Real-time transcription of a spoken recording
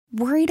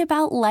Worried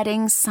about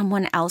letting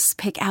someone else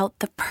pick out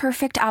the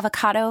perfect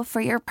avocado for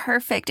your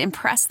perfect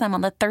impress them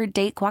on the third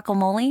date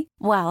guacamole?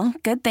 Well,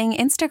 good thing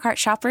Instacart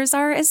shoppers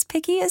are as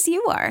picky as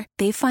you are.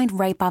 They find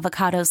ripe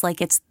avocados like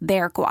it's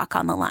their guac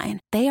on the line.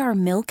 They are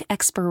milk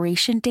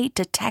expiration date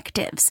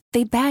detectives.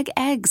 They bag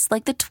eggs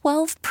like the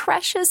 12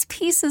 precious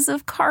pieces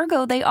of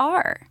cargo they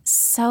are.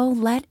 So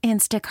let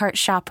Instacart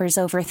shoppers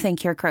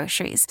overthink your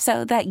groceries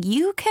so that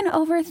you can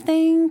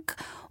overthink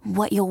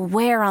what you'll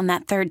wear on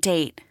that third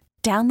date.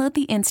 Download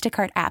the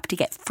Instacart app to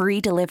get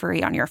free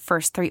delivery on your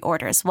first 3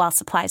 orders while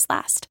supplies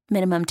last.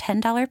 Minimum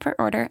 $10 per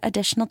order.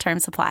 Additional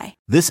terms apply.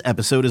 This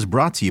episode is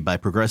brought to you by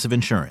Progressive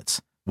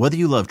Insurance. Whether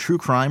you love true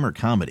crime or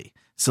comedy,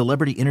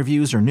 celebrity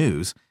interviews or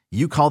news,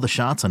 you call the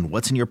shots on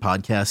what's in your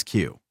podcast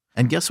queue.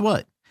 And guess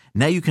what?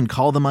 Now you can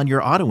call them on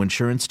your auto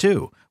insurance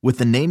too with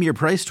the Name Your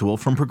Price tool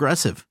from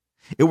Progressive.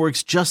 It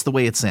works just the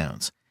way it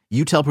sounds.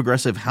 You tell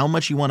Progressive how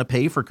much you want to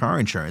pay for car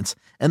insurance,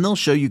 and they'll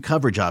show you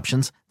coverage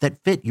options that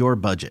fit your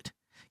budget.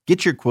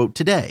 Get your quote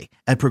today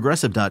at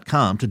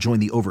Progressive.com to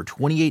join the over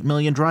 28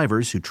 million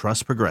drivers who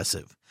trust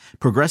Progressive.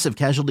 Progressive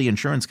Casualty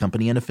Insurance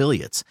Company and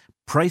Affiliates.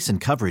 Price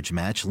and coverage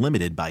match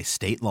limited by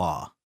state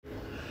law.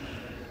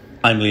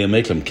 I'm Liam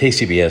Maitland,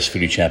 KCBS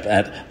foodie chap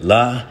at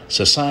La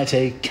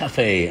Societe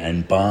Cafe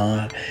and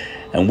Bar.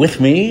 And with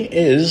me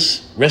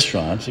is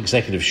restaurant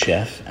executive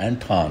chef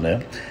and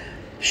partner,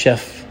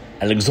 Chef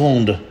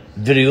Alexandre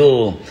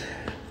Viriot.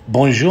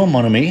 Bonjour,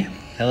 mon ami.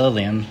 Hello,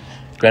 Liam.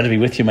 Glad to be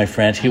with you, my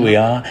friend. Here we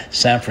are,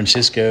 San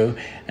Francisco.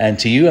 And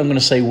to you, I'm going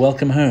to say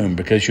welcome home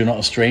because you're not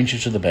a stranger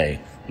to the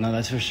Bay. No,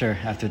 that's for sure.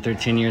 After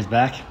 13 years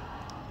back.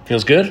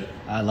 Feels good?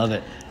 I love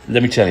it.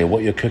 Let me tell you,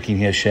 what you're cooking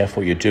here, chef,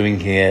 what you're doing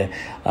here,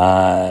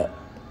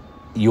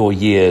 your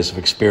years of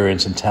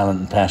experience and talent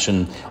and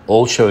passion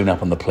all showing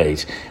up on the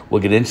plate.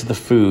 We'll get into the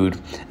food.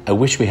 I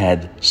wish we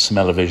had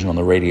smell-o-vision on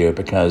the radio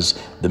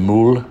because the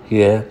moule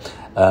here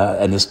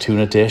and this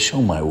tuna dish,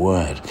 oh my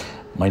word.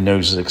 My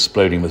nose is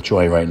exploding with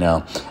joy right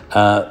now.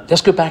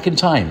 Let's go back in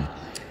time.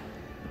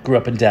 Grew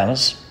up in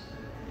Dallas.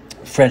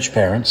 French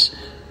parents.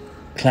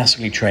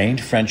 Classically trained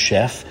French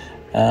chef.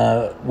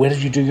 Where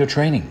did you do your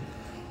training?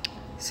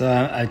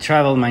 So I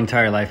traveled my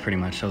entire life pretty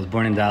much. I was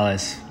born in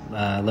Dallas.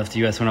 Left the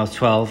U.S. when I was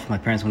 12. My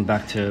parents went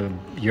back to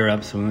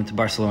Europe, so we went to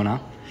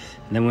Barcelona.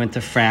 And then we went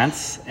to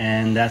France,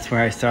 and that's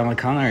where I started my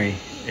culinary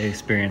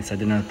experience. I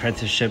did an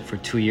apprenticeship for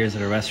 2 years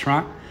at a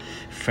restaurant,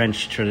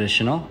 French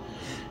traditional.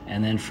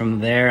 And then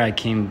from there, I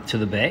came to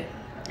the Bay,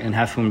 in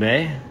Half Moon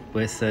Bay,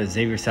 with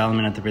Xavier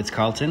Salomon at the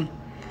Ritz-Carlton.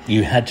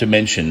 You had to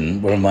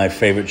mention one of my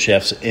favorite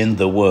chefs in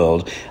the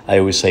world. I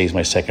always say he's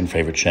my second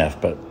favorite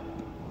chef, but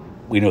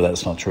we know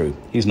that's not true.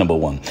 He's number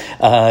one.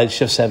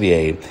 Chef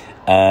Xavier,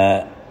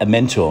 a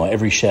mentor.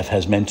 Every chef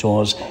has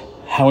mentors.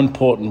 How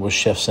important was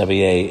Chef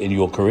Xavier in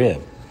your career?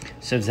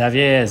 Chef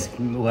Xavier is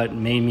what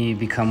made me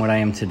become what I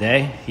am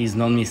today. He's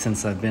known me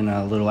since I've been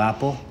a little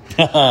apple.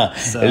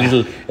 So,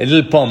 a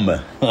little pomme.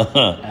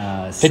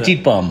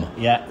 Petite pomme.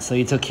 Yeah, so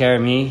he took care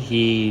of me.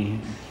 He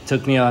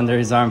took me under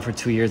his arm for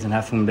 2 years in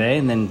Half Moon Bay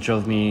and then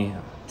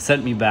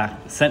sent me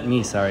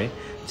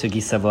to Guy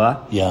Savoy.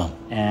 Yeah.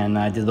 And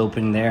I did the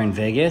opening there in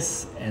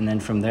Vegas. And then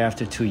from there,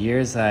 after 2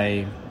 years,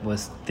 I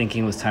was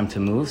thinking it was time to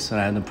move. So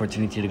I had the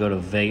opportunity to go to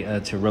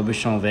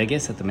Robuchon,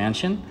 Vegas at the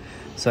mansion.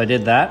 So I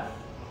did that.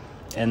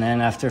 And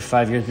then after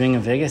 5 years being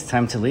in Vegas,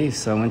 time to leave.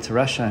 So I went to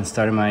Russia and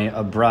started my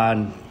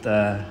abroad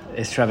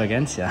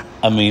extravaganza.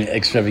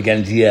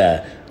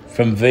 Extravaganza.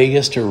 From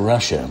Vegas to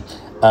Russia.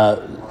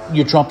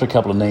 You dropped a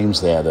couple of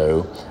names there,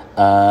 though.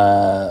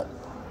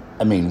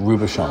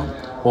 Robuchon.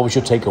 What was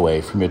your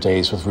takeaway from your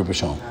days with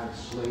Robuchon?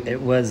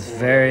 It was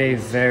very,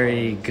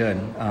 very good.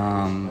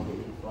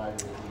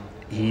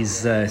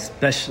 He's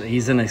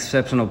an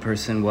exceptional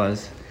person,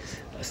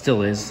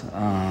 still is.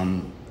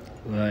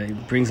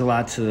 It brings a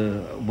lot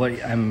to what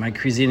my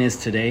cuisine is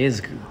today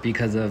is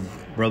because of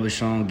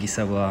Robuchon, Guy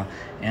Savoy,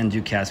 and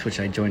Ducasse, which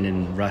I joined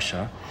in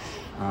Russia.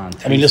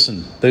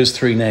 Listen, those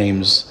three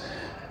names,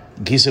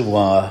 Guy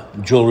Savoy,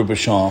 Joël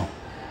Robuchon,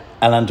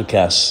 Alain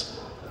Ducasse,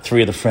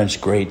 three of the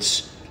French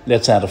greats.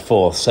 Let's add a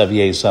fourth,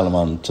 Xavier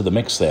Salomon, to the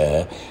mix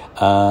there.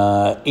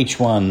 Each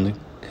one,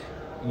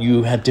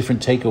 you had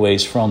different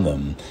takeaways from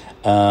them.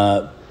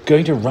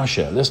 Going to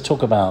Russia, let's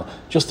talk about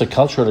just the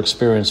cultural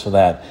experience for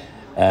that.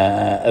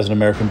 As an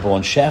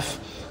American-born chef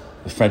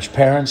with French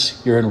parents,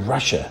 you're in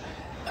Russia.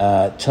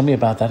 Tell me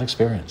about that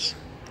experience.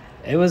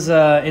 It was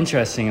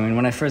interesting.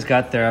 When I first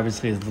got there,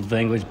 obviously the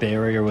language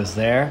barrier was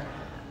there.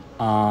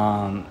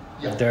 So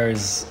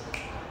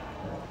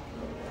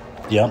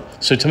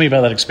tell me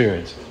about that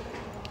experience.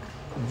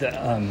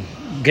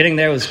 Getting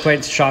there was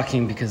quite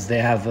shocking because they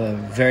have a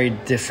very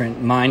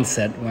different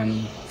mindset.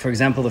 When, for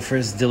example, the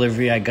first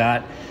delivery I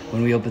got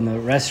when we opened the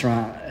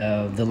restaurant,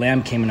 the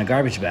lamb came in a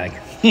garbage bag.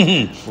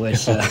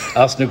 Which,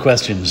 ask no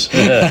questions.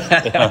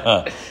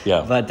 Yeah.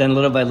 But then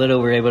little by little,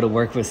 we were able to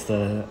work with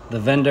the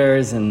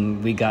vendors,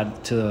 and we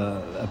got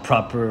to a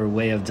proper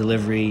way of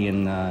delivery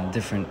in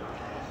different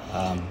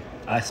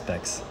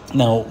aspects.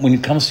 Now, when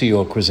it comes to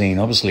your cuisine,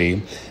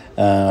 obviously,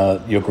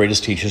 your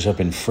greatest teachers have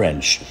been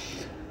French.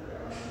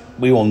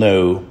 we all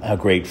know how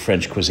great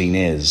French cuisine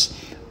is,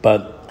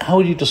 but how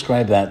would you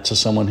describe that to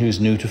someone who's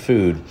new to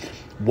food?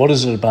 What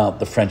is it about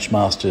the French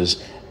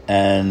masters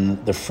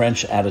and the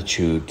French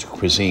attitude to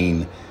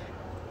cuisine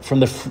from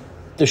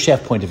the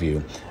chef point of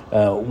view?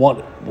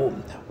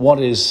 What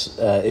is,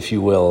 if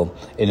you will,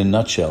 in a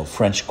nutshell,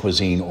 French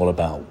cuisine all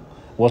about?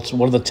 What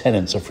are the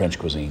tenets of French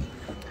cuisine?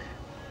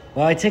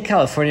 Well, I take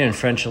California and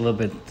French a little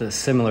bit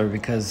similar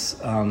because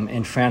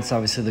in France,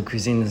 obviously, the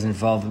cuisine is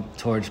involved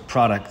towards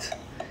product.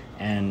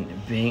 And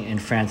being in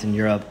France and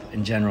Europe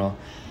in general,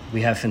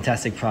 we have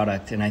fantastic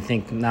product. And I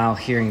think now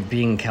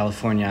being in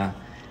California,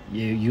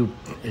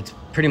 it's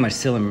pretty much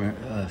similar.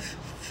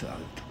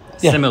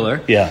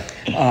 Yeah.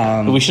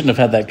 But we shouldn't have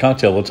had that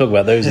cocktail. We'll talk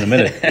about those in a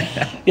minute.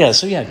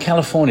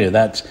 California,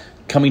 that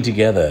coming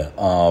together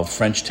of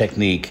French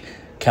technique,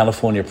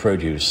 California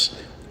produce.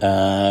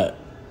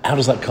 How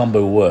does that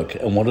combo work,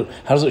 and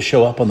how does it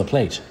show up on the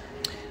plate?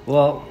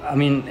 Well, I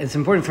mean, it's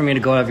important for me to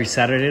go every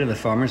Saturday to the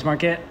farmer's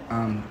market.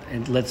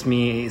 It lets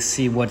me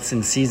see what's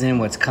in season,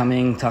 what's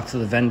coming, talk to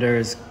the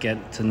vendors,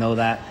 get to know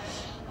that.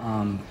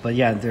 But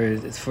yeah,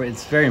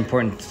 it's very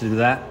important to do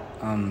that.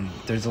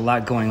 There's a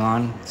lot going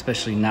on,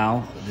 especially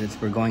now.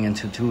 We're going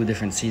into 2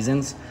 different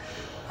seasons.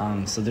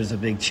 So there's a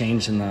big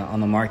change on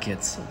the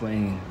markets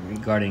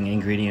regarding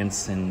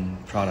ingredients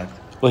and product.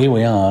 Well, here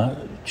we are,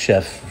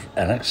 Chef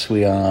Alex.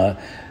 We are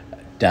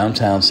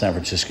downtown San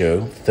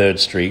Francisco, 3rd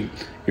Street.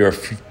 You're a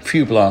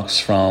few blocks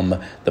from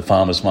the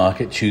farmers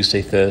market,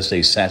 Tuesday,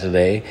 Thursday,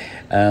 Saturday.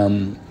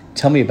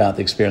 Tell me about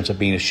the experience of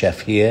being a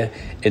chef here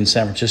in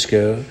San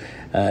Francisco,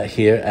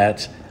 here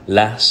at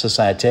La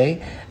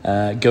Société,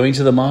 going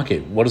to the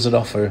market. What does it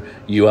offer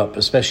you up,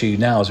 especially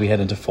now as we head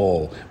into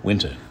fall,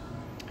 winter?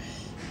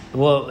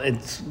 Well,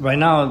 it's right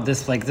now,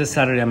 this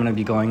Saturday I'm going to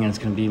be going, and it's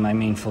going to be my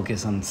main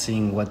focus on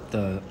seeing what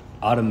the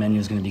autumn menu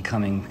is going to be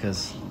coming,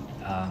 because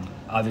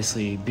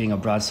obviously being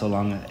abroad so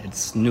long,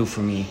 it's new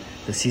for me.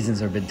 The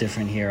seasons are a bit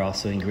different here,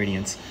 also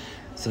ingredients.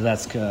 So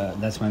that's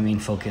my main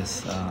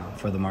focus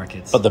for the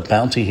markets. But the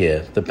bounty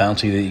here, the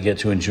bounty that you get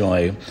to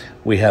enjoy,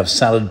 we have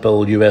Salad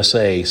Bowl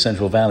USA,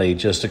 Central Valley,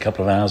 just a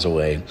couple of hours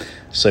away.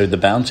 So the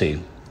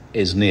bounty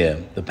is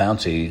near. The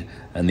bounty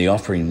and the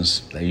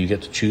offerings that you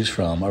get to choose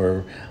from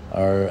are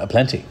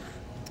aplenty.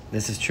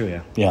 This is true,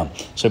 yeah. Yeah.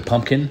 So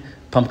pumpkin's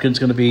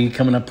going to be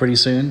coming up pretty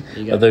soon.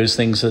 Are those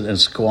things and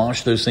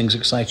squash, those things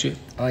excite you?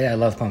 Oh yeah, I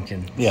love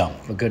pumpkin. Yeah.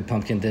 A good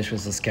pumpkin dish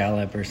with a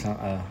scallop or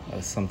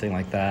something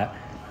like that.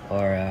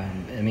 Or,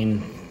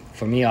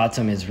 for me,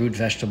 autumn is root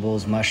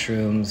vegetables,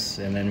 mushrooms,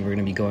 and then we're going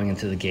to be going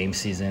into the game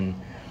season.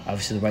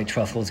 Obviously, the white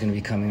truffle is going to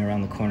be coming around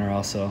the corner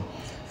also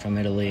from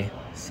Italy.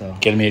 So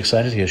getting me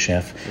excited here,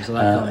 Chef. There's a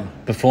lot going.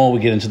 Before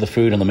we get into the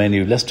food on the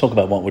menu, let's talk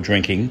about what we're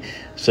drinking.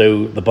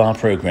 So the bar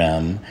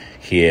program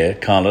here,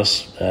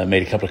 Carlos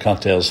made a couple of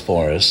cocktails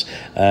for us.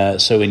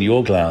 So in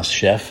your glass,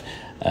 Chef,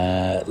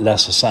 La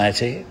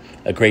Société,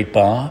 a great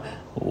bar.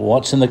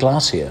 What's in the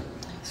glass here?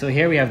 So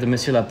here we have the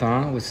Monsieur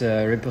Lapin with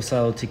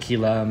reposado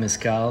tequila,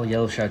 mezcal,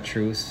 yellow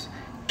chartreuse,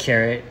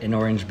 carrot, and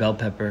orange bell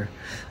pepper.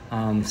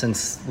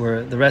 Since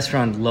the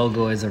restaurant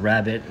logo is a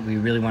rabbit, we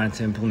really wanted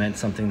to implement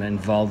something that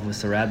involved with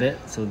the rabbit.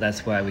 So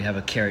that's why we have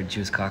a carrot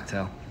juice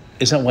cocktail.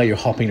 Is that why you're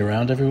hopping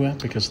around everywhere?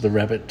 Because of the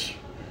rabbit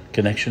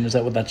connection? Is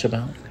that what that's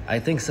about? I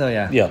think so,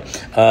 yeah. Yeah.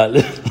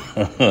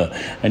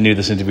 I knew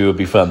this interview would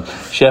be fun.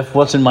 Chef,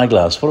 what's in my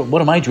glass?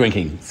 What am I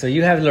drinking? So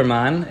you have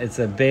Lerman. It's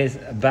a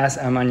Basse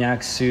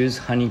Armagnac Suze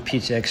honey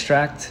peach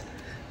extract.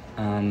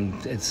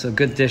 It's a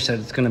good dish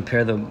that's going to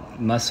pair the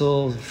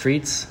mussel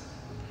frites.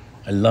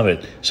 I love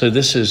it. So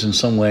this is in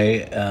some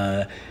way,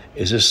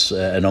 is this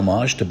an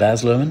homage to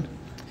Baz Luhrmann?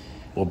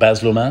 Or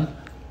Baz Luhrmann?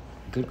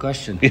 Good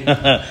question.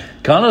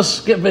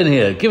 Carlos, get in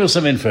here. Give us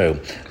some info.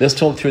 Let's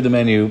talk through the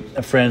menu.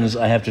 Friends,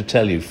 I have to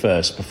tell you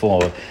first,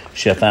 before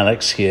Chef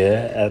Alex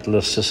here at La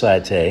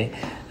Société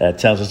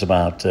tells us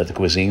about the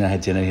cuisine. I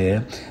had dinner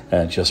here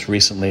just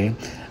recently.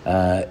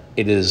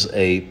 It is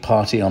a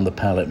party on the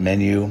palate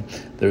menu.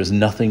 There is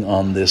nothing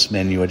on this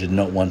menu I did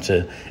not want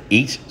to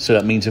eat. So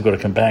that means I've got to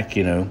come back,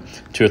 2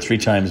 or 3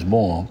 times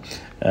more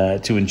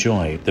to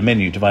enjoy. The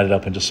menu divided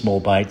up into small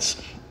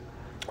bites,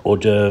 hors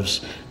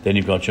d'oeuvres, then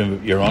you've got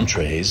your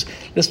entrees.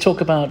 Let's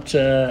talk about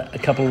a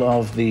couple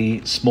of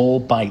the small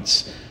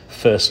bites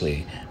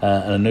firstly.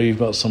 And I know you've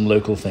got some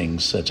local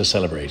things to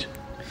celebrate.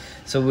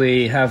 So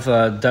we have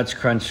Dutch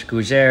Crunch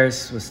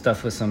gougères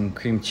stuffed with some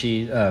cream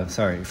cheese,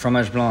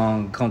 fromage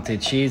blanc,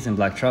 comté cheese, and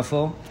black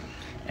truffle.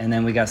 And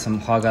then we got some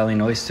hog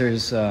island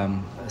oysters,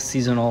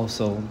 seasonal,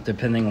 so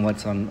depending on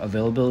what's on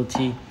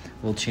availability,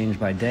 will change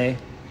by day.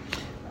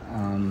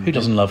 Who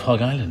doesn't love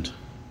Hog Island?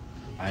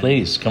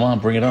 Please, come on,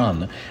 bring it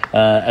on.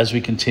 As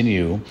we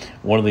continue,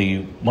 one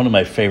of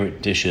my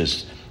favorite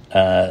dishes,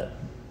 the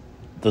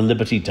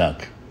Liberty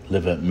Duck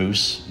liver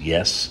mousse.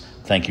 Yes,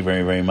 thank you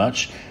very, very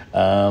much.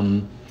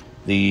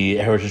 The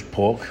Heritage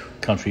Pork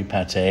Country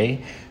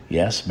Pâté.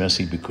 Yes,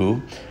 merci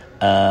beaucoup.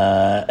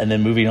 And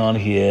then moving on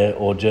here,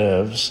 hors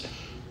d'oeuvres.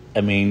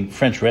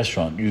 French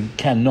restaurant, you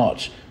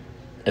cannot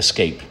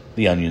escape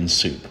the onion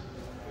soup.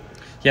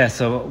 Yeah,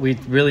 so we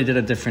really did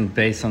a different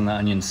base on the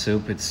onion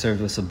soup. It's served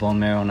with a bone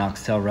marrow and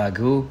oxtail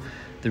ragu.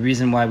 The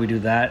reason why we do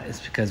that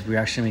is because we're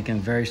actually making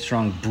a very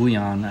strong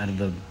bouillon out of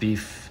the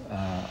beef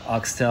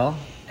oxtail,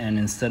 and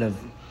instead of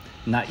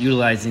not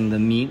utilizing the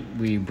meat,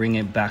 we bring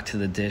it back to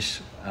the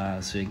dish,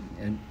 so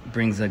it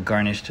brings a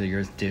garnish to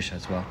your dish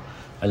as well.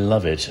 I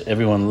love it.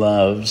 Everyone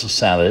loves a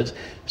salad.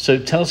 So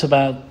tell us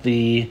about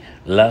the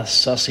La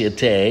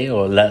Société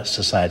or La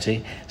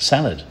Society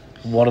salad.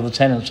 What are the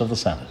tenets of the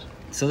salad?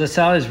 So the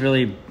salad is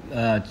really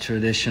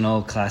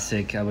traditional,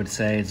 classic, I would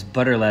say. It's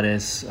butter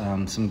lettuce,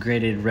 some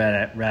grated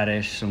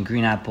radish, some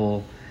green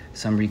apple,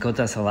 some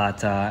ricotta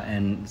salata,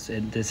 and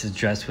this is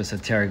dressed with a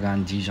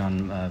tarragon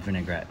Dijon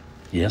vinaigrette.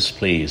 Yes,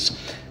 please.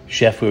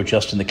 Chef, we were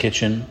just in the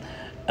kitchen.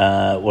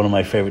 One of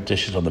my favorite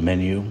dishes on the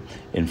menu.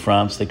 In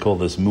France, they call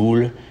this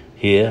moule.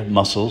 Here,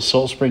 mussels,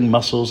 salt spring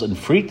mussels and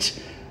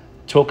frites.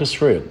 Talk us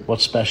through it.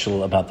 What's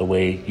special about the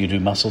way you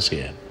do mussels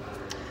here?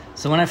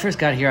 So when I first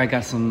got here, I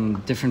got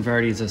some different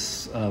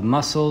varieties of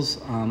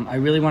mussels. I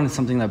really wanted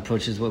something that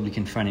approaches what we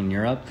can find in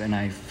Europe, and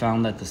I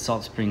found that the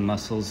salt spring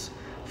mussels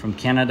from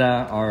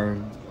Canada are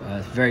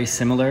very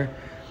similar.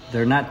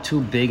 They're not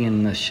too big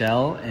in the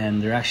shell,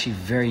 and they're actually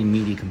very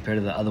meaty compared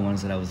to the other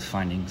ones that I was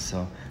finding.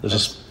 So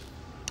that's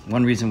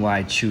one reason why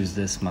I choose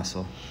this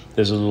mussel.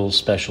 There's a little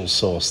special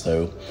sauce,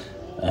 though,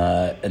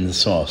 and the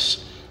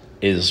sauce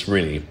is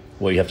really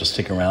what you have to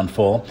stick around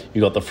for.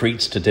 You got the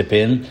frites to dip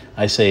in.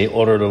 I say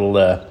order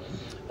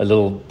a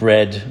little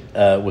bread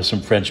with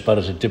some French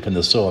butter to dip in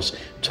the sauce.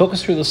 Talk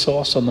us through the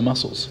sauce on the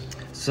mussels.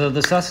 So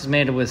the sauce is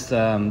made with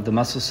the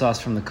mussel sauce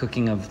from the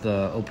cooking of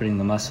the opening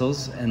the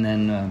mussels, and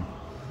then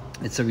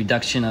it's a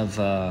reduction of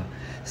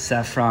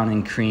saffron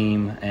and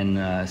cream, and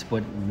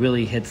what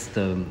really hits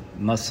the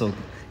mussel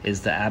is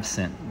the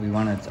absinthe.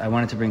 I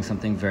wanted to bring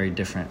something very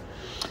different.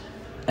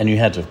 And you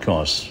had to, of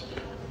course,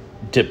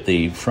 dip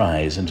the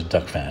fries into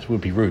duck fat. It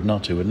would be rude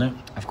not to, wouldn't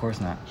it? Of course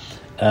not.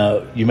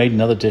 You made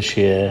another dish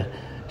here,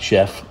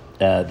 Chef,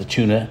 the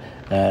tuna.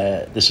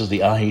 This is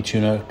the ahi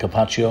tuna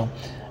carpaccio.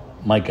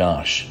 My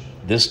gosh,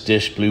 this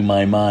dish blew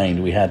my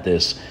mind. We had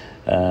this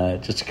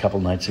just a couple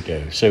nights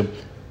ago. So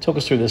talk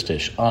us through this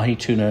dish, ahi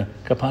tuna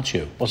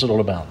carpaccio. What's it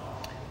all about?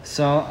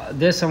 So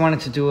this, I wanted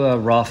to do a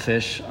raw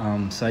fish.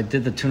 So I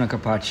did the tuna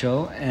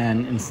carpaccio,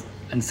 and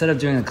instead of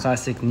doing a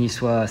classic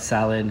Niçoise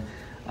salad,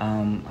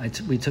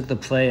 we took the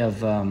play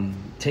of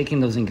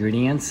taking those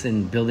ingredients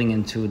and building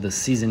into the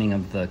seasoning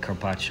of the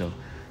carpaccio.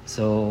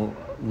 So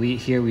we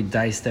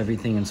diced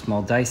everything in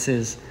small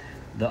dices: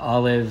 the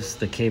olives,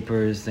 the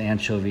capers, the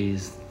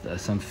anchovies,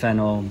 some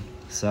fennel,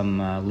 some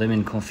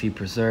lemon confit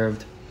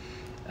preserved,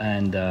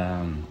 and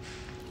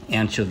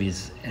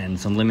anchovies, and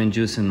some lemon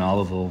juice and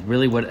olive oil.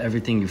 Really, what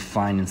everything you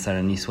find inside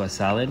a Niçoise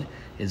salad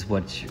is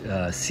what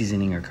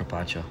seasoning or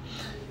carpaccio.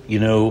 You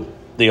know,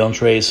 the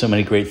entrees, so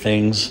many great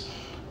things,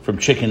 from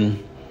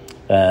chicken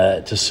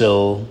to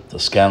sill, the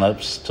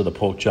scallops, to the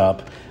pork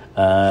chop.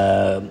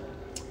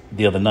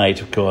 The other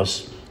night, of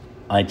course,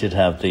 I did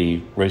have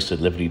the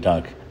roasted Liberty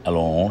duck à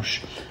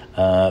l'orange.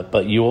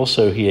 But you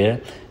also here,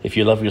 if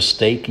you love your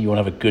steak, you want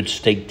to have a good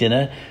steak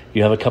dinner,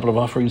 you have a couple of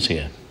offerings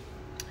here.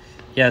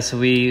 Yeah, so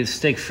we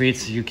steak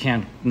frites. You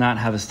can't not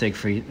have a steak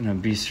frite in a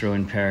bistro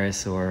in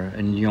Paris or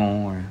in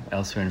Lyon or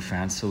elsewhere in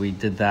France. So we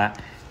did that,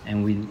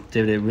 and we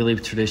did it really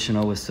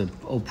traditional with the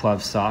au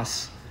poivre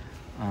sauce.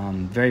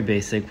 Very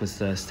basic with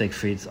the steak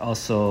frites,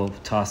 also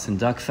tossed in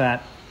duck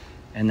fat,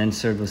 and then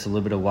served with a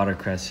little bit of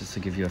watercress just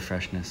to give you a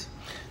freshness.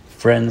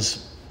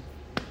 Friends,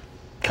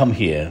 come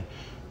here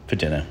for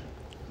dinner.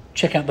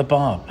 Check out the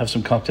bar, have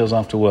some cocktails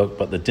after work,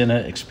 but the dinner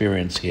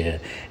experience here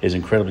is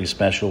incredibly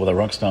special with a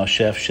rock star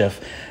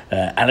chef,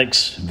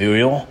 Alex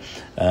Virion.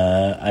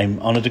 I'm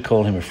honored to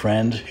call him a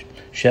friend.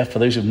 Chef, for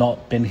those who've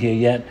not been here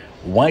yet,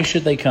 why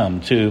should they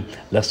come to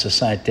La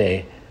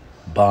Société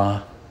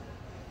Bar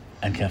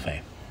and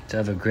Cafe? To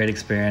have a great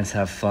experience,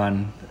 have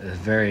fun,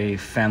 very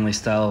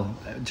family-style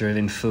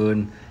driven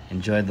food,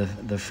 enjoy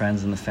the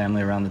friends and the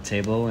family around the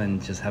table,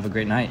 and just have a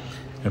great night.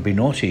 It would be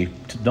naughty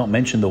to not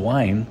mention the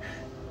wine.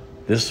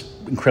 This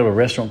incredible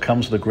restaurant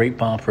comes with a great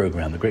bar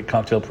program, the great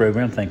cocktail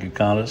program. Thank you,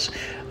 Carlos.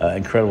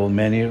 Incredible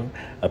menu,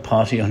 a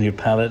party on your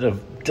palate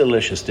of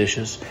delicious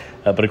dishes,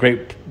 but a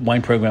great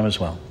wine program as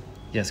well.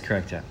 Yes,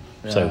 correct, yeah.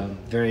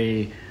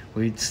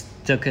 We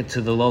took it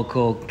to the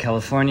local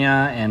California,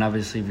 and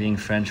obviously being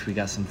French, we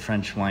got some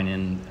French wine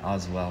in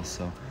as well.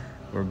 So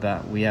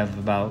we have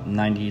about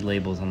 90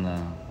 labels on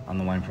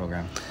the wine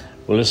program.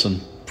 Well,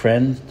 listen,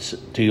 friends,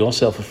 do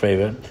yourself a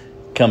favor.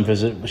 Come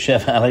visit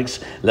Chef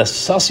Alex, La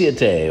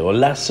Société or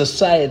La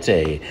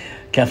Société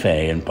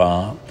Cafe and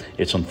Bar.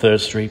 It's on 3rd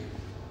Street,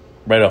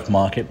 right off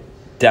Market,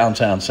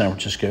 downtown San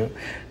Francisco.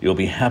 You'll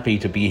be happy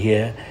to be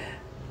here.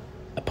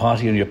 A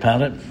party on your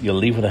palate, you'll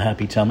leave with a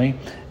happy tummy,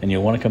 and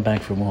you'll want to come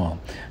back for more.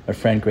 My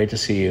friend, great to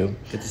see you.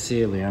 Good to see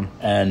you, Liam.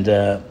 And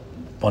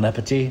bon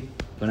appetit.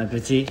 Bon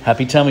appetit.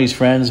 Happy tummies,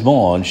 friends.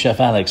 More on Chef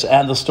Alex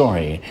and the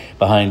story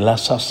behind La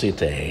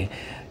Société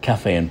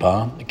Cafe and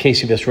Bar at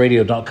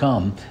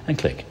kcbsradio.com, and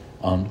click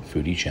on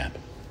Foodie Chap.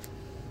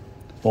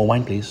 More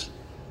wine, please.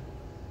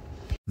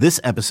 This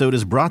episode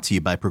is brought to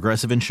you by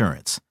Progressive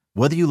Insurance.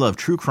 Whether you love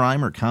true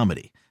crime or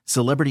comedy,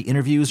 celebrity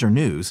interviews or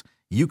news,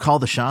 you call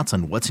the shots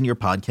on what's in your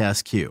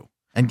podcast queue.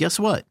 And guess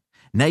what?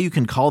 Now you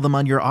can call them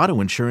on your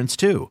auto insurance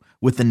too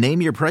with the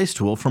Name Your Price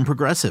tool from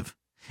Progressive.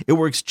 It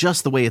works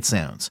just the way it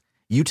sounds.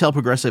 You tell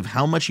Progressive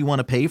how much you want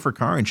to pay for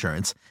car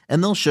insurance,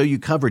 and they'll show you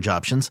coverage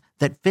options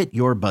that fit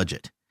your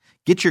budget.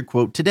 Get your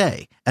quote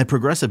today at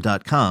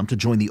Progressive.com to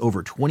join the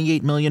over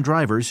 28 million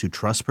drivers who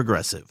trust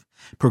Progressive.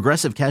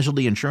 Progressive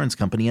Casualty Insurance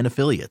Company and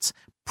Affiliates.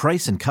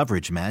 Price and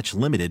coverage match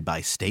limited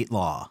by state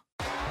law.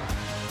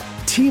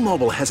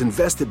 T-Mobile has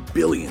invested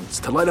billions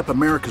to light up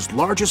America's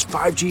largest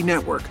 5G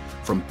network,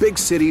 from big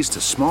cities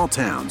to small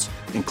towns,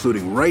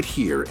 including right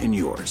here in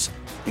yours.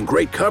 And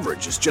great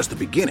coverage is just the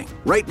beginning.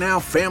 Right now,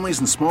 families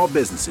and small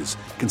businesses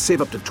can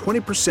save up to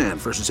 20%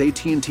 versus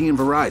AT&T and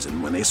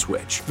Verizon when they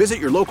switch. Visit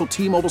your local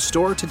T-Mobile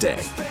store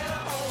today.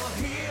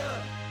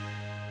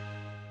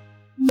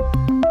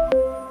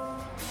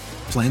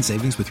 Plan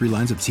savings with 3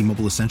 lines of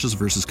T-Mobile Essentials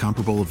versus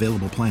comparable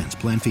available plans.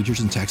 Plan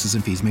features and taxes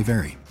and fees may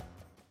vary.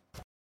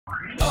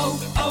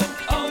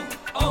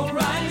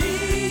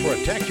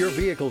 Protect your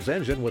vehicle's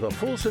engine with a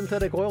full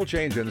synthetic oil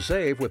change and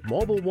save with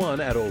Mobil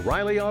 1 at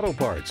O'Reilly Auto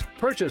Parts.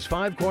 Purchase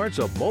 5 quarts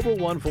of Mobil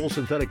 1 full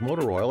synthetic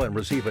motor oil and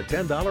receive a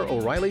 $10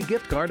 O'Reilly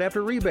gift card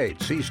after rebate.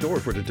 See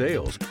store for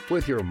details.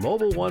 With your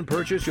Mobil 1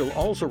 purchase, you'll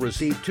also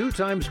receive 2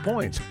 times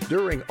points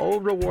during O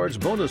Rewards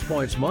Bonus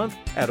Points Month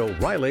at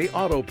O'Reilly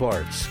Auto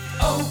Parts.